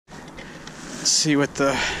Let's see what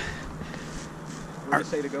the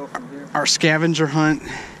say to go from here? Our scavenger hunt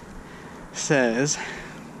says.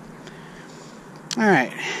 All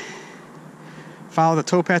right. Follow the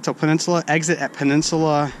towpath to Peninsula. Exit at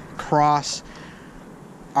Peninsula. Cross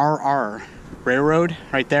RR Railroad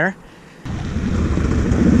right there.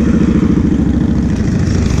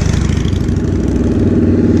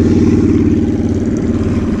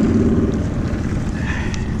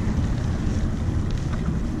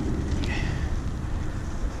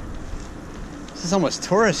 This is almost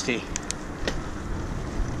touristy.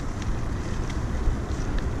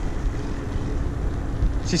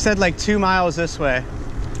 She said like 2 miles this way.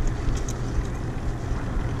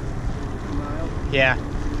 2 miles? Yeah.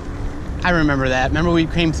 I remember that. Remember we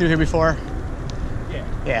came through here before? Yeah.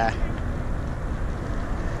 Yeah.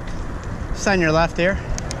 Just on your left here.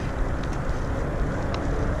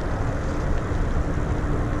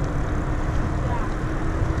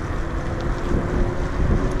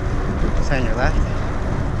 Just on your left.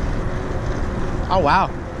 Oh wow.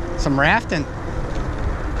 Some rafting.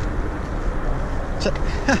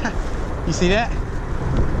 You see that?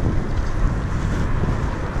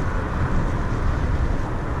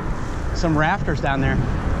 Some rafters down there.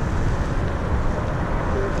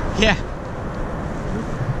 Yeah.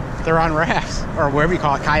 They're on rafts, or whatever you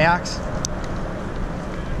call it, kayaks.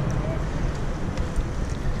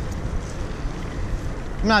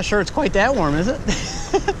 I'm not sure it's quite that warm, is it?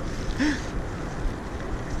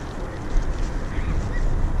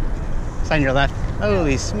 It's on your left.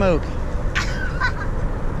 Holy smoke.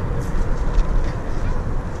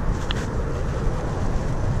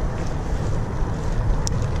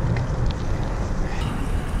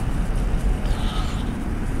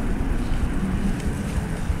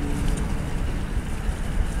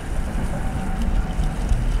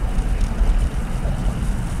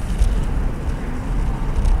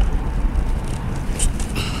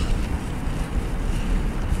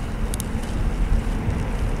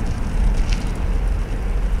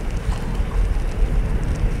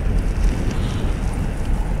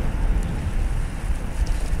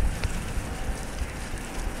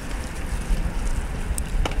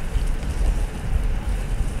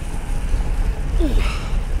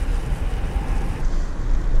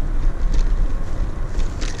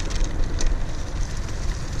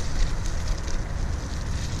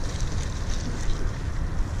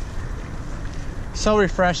 So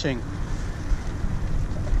refreshing.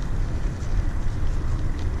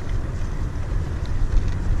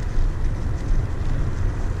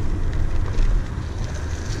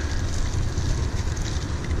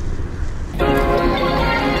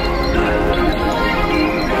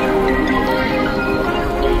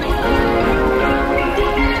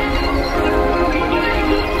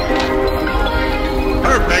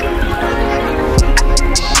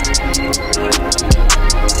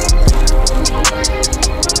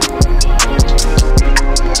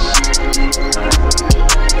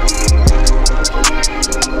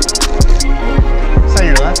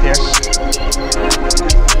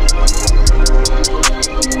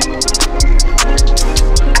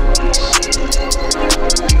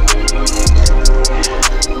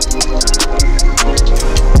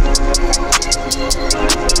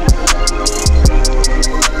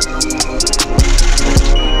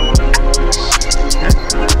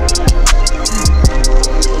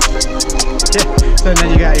 And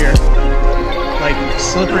then you got your like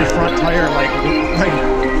slippery front tire like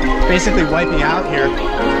basically wiping out here.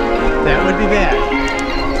 That would be bad.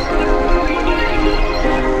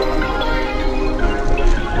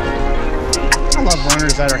 I love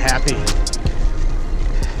runners that are happy.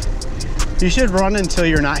 You should run until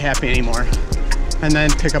you're not happy anymore and then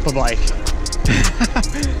pick up a bike.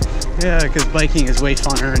 Yeah, because biking is way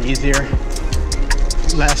funner and easier.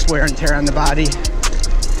 Less wear and tear on the body.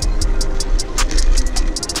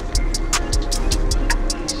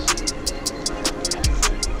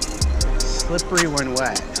 Slippery when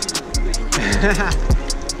wet.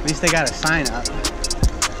 At least they got a sign up.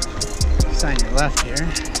 Sign your left here.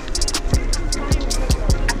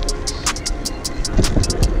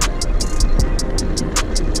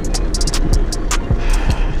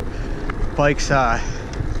 Bike's got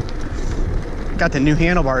the new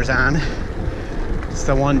handlebars on. It's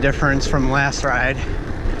the one difference from last ride.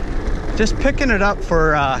 Just picking it up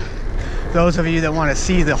for those of you that want to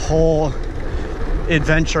see the whole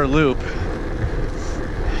adventure loop.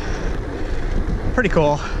 Pretty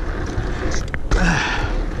cool.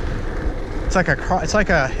 It's like a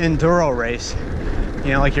enduro race.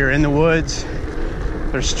 You know, like you're in the woods.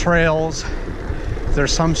 There's trails.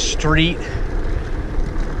 There's some street,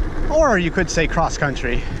 or you could say cross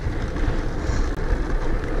country.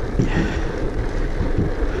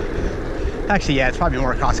 Actually, yeah, it's probably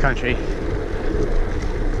more cross country,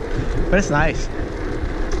 but it's nice.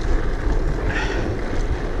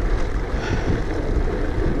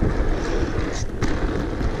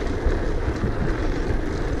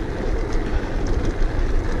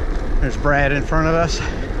 There's Brad in front of us.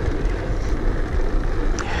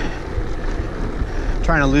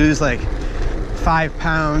 Trying to lose like 5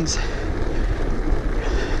 pounds.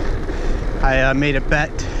 I made a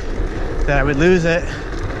bet that I would lose it,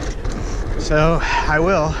 so I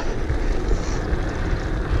will.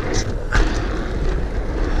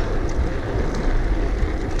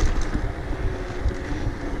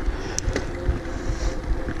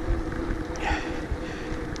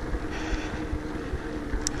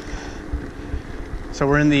 So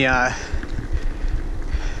we're in the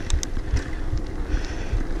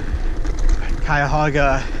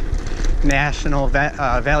Cuyahoga National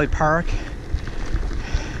Valley Park,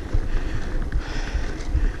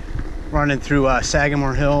 running through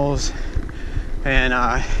Sagamore Hills and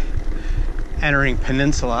entering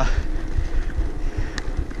Peninsula.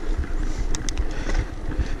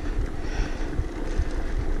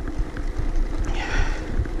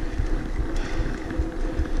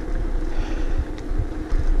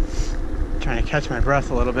 Trying to catch my breath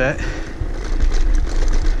a little bit.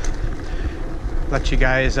 Let you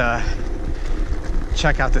guys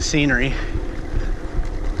check out the scenery.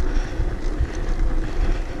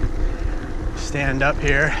 Stand up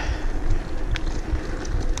here.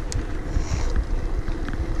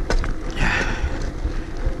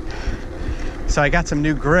 So I got some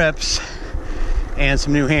new grips and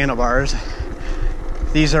some new handlebars.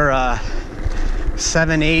 These are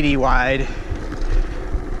 780 wide.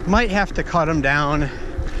 Might have to cut them down.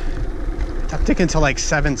 I'm thinking to like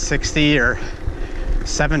 760 or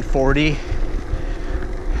 740.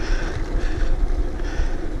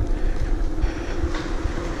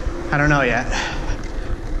 I don't know yet.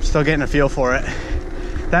 Still getting a feel for it.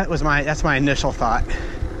 That's my initial thought.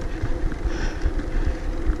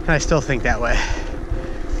 And I still think that way.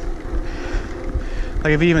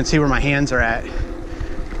 Like if you even see where my hands are at,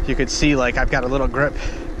 you could see like I've got a little grip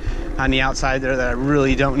on the outside there that I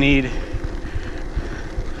really don't need.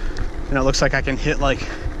 And it looks like I can hit like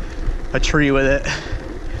a tree with it.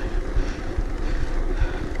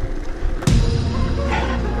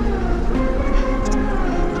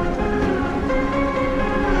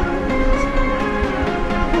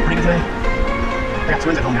 Pretty good today. I got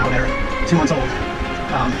twins at home now. They're 2 months old.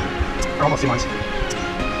 Or almost 2 months.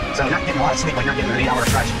 So not getting a lot of sleep, like not getting an 8-hour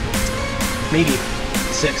stretch. Maybe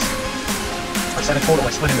 6 or 7 total,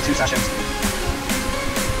 like split into 2 sessions.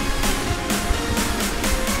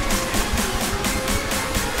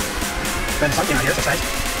 Then something out here, so nice.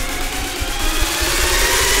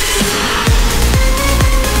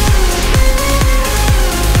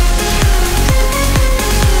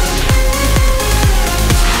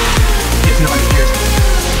 It's nobody's ears.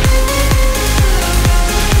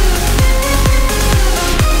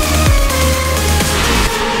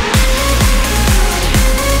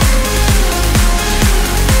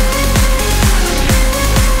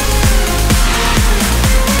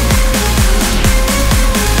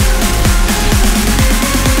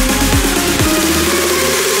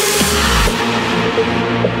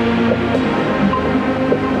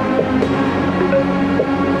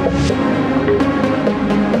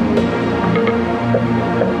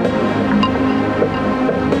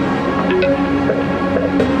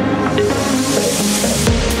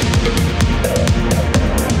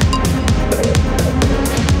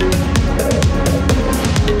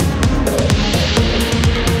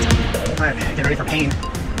 For pain.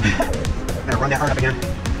 Gonna run that hard up again.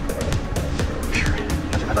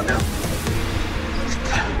 Catching my butt now.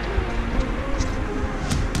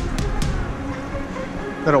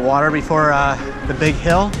 Little water before the big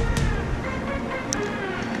hill.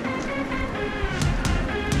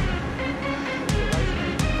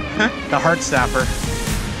 The Heartstopper.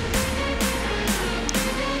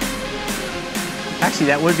 Actually,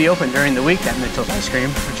 that would be open during the week, that Mitchell's Ice Cream,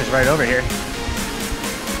 which is right over here.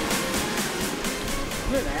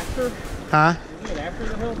 Isn't it after? Huh? Isn't it after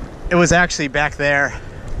the hill? It was actually back there.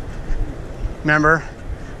 Remember?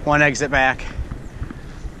 One exit back.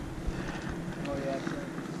 Oh yeah.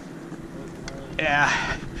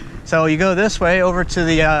 Yeah. So you go this way over to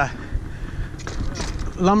the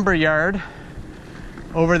lumber yard,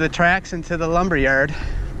 over the tracks into the lumber yard.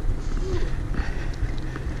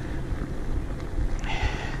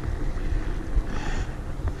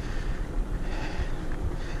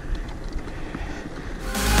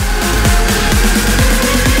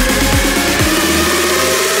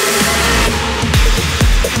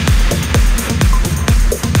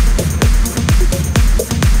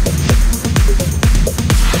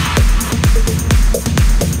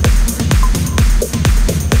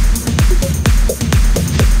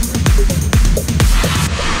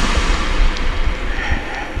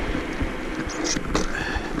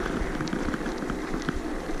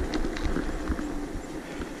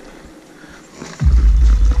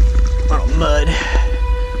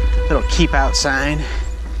 keep out sign.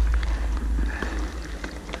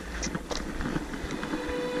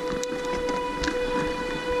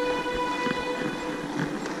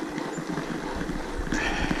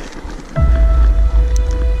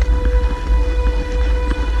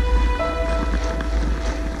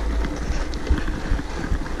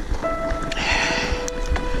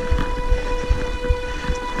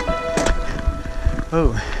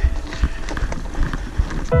 Oh.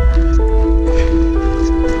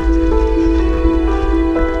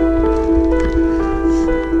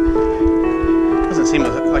 Doesn't seem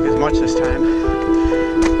like as much this time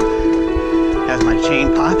as my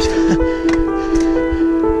chain pops.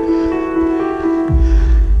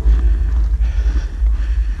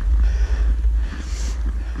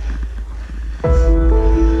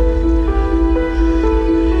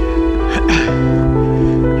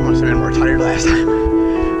 I must have been more tired last time.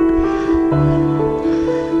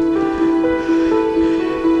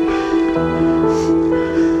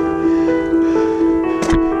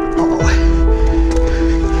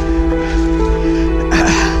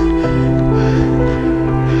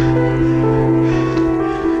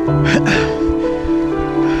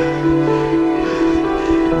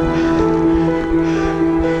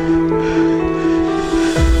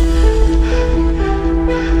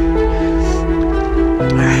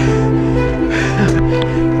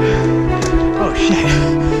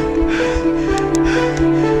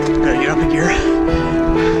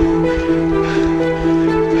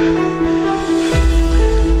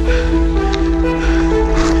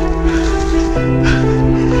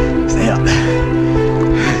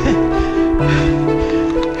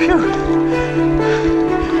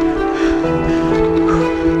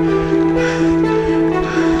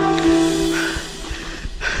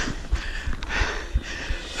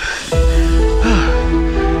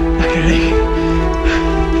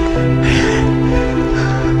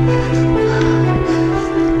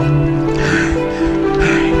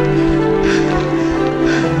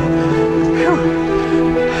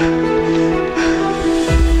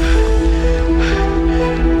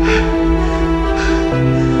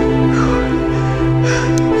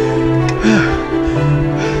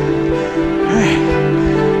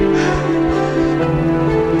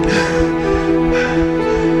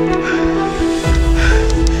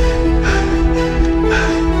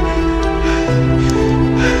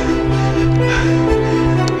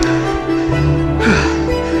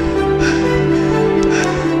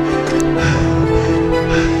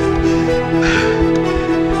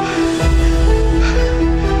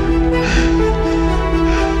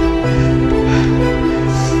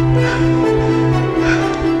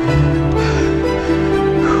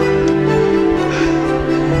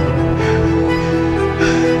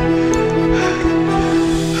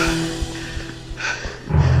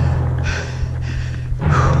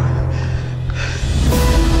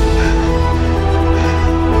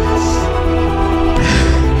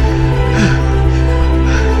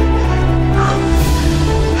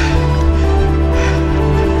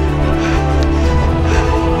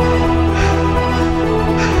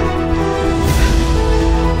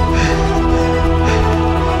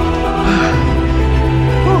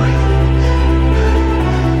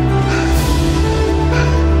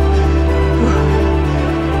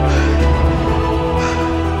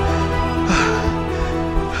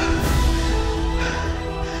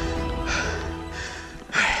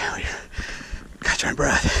 Catch my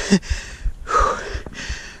breath.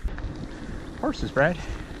 Horses, Brad.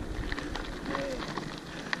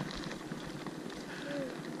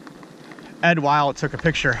 Ed Wild took a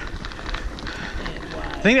picture.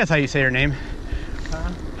 I think that's how you say your name.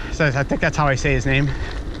 Huh? So I think that's how I say his name.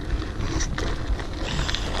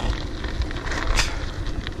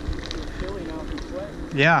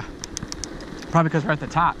 Yeah, probably because we're at the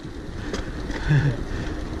top.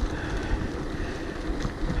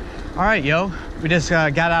 All right, yo, we just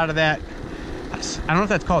got out of that. I don't know if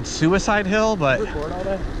that's called Suicide Hill, but Record all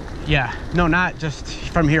that? yeah, no, not just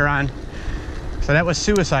from here on. So that was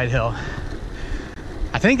Suicide Hill.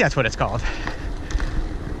 I think that's what it's called.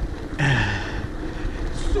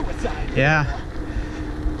 Suicide Hill. Yeah,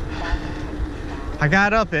 I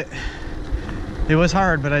got up it. It was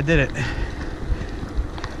hard, but I did it.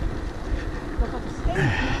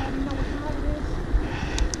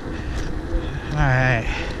 All right,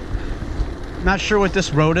 not sure what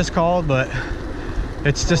this road is called, but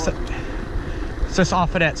it's just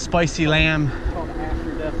off of that Spicy Lamb. It's called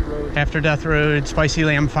After Death Road. After Death Road, Spicy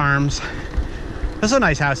Lamb Farms. This is a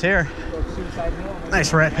nice house here. Suicide Hill.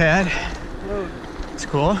 Nice rat pad. Road. It's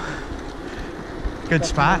cool. Good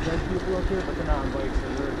spot. Dead people up here, but they're not on bikes.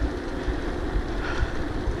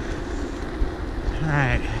 All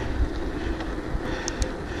right.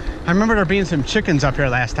 remember there being some chickens up here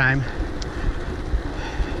last time.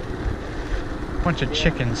 Bunch of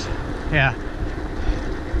chickens. Yeah.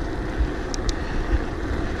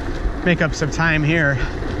 Make up some time here.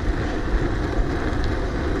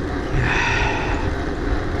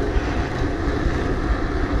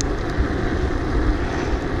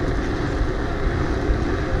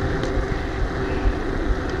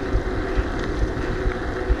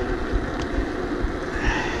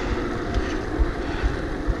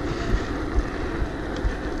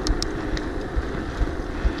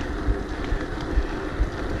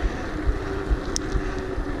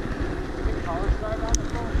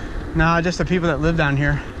 No, just the people that live down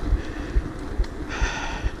here.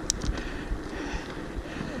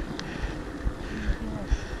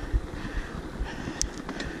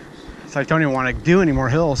 So I don't even want to do any more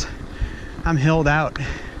hills. I'm hilled out.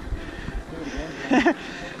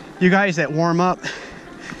 You guys that warm up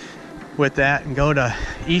with that and go to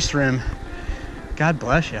East Rim, God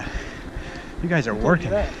bless you. You guys are working.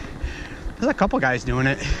 There's a couple guys doing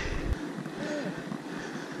it.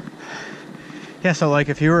 Yeah, so like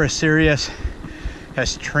if you were as serious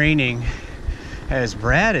as training as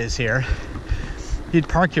Brad is here, you'd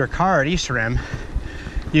park your car at East Rim,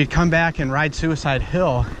 you'd come back and ride Suicide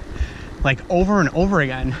Hill like over and over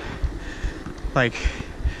again, like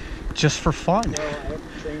just for fun. Well, I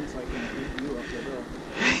have trains like in you up the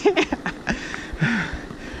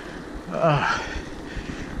hill.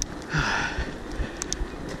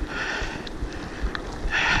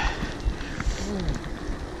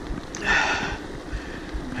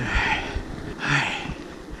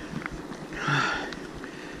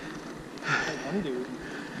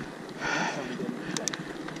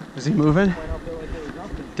 Is he moving?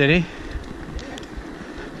 Did he? He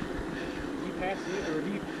passed it, or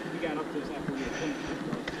he got up to us after we had finished.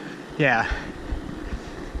 Yeah.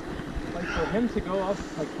 Like for him to go up,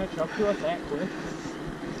 like catch up to us that quick.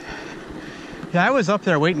 Yeah, I was up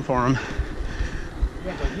there waiting for him.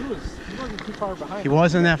 Yeah, but he wasn't too far behind. He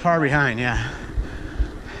wasn't that far behind, yeah.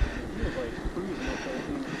 He was like cruising up there, I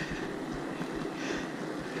think.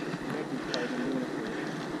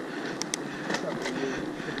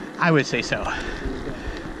 I would say so.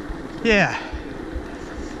 Yeah.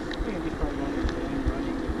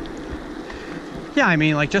 Yeah, I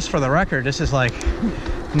mean, like, just for the record, this is like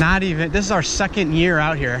not even, this is our second year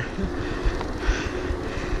out here.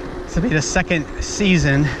 This will be the second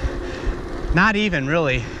season. Not even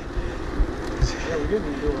really. Yeah, we didn't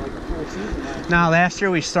even do like a full season last year. Now, last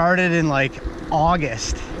year we started in like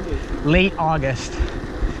August, late August.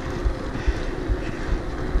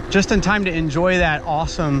 Just in time to enjoy that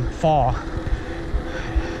awesome fall.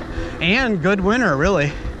 And good winter, really.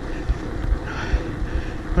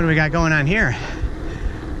 What do we got going on here?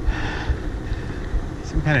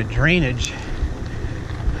 Some kind of drainage.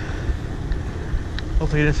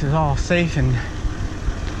 Hopefully this is all safe and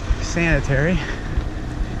sanitary.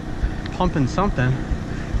 Pumping something.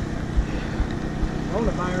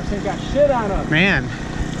 Coronavirus ain't got shit on us. Man.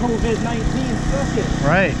 COVID-19, fuck it.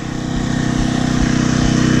 Right.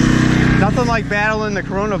 Nothing like battling the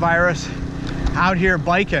coronavirus out here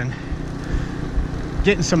biking.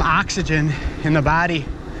 Getting some oxygen in the body.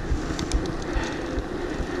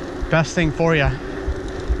 Best thing for you.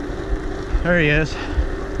 There he is.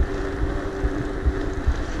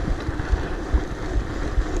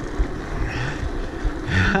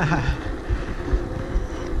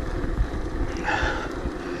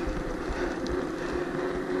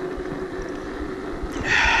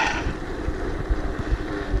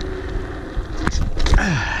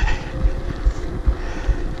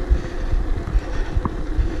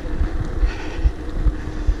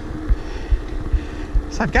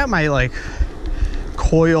 So I've got my like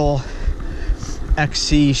coil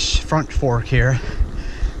XC front fork here.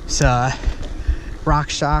 It's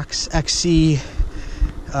RockShox XC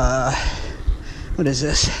what is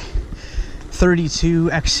this,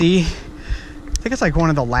 32 XC. I think it's like one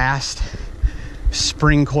of the last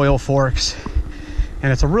spring coil forks,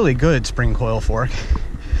 and it's a really good spring coil fork.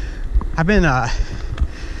 I've been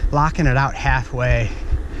locking it out halfway,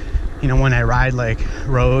 you know, when I ride like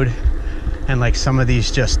road and like some of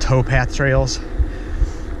these just towpath trails.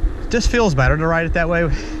 Just feels better to ride it that way.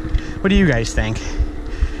 What do you guys think?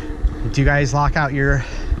 Do you guys lock out your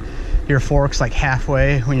forks like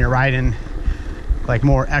halfway when you're riding like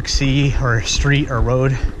more XC or street or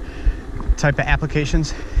road type of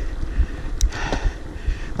applications?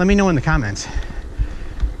 Let me know in the comments.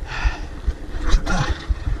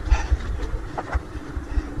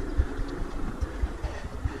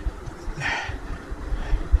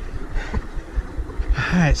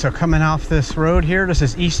 All right, so coming off this road here, this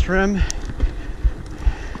is East Rim.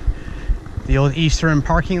 the old East Rim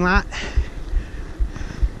parking lot.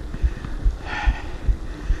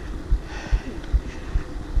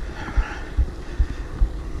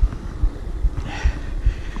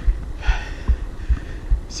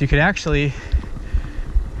 So you could actually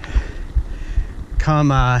come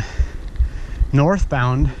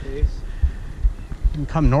northbound. You can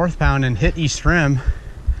come northbound and hit East Rim,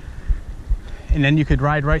 and then you could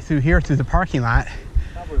ride right through here through the parking lot.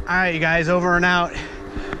 All right, you guys, over and out.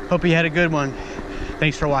 Hope you had a good one.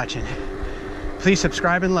 Thanks for watching. Please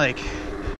subscribe and like.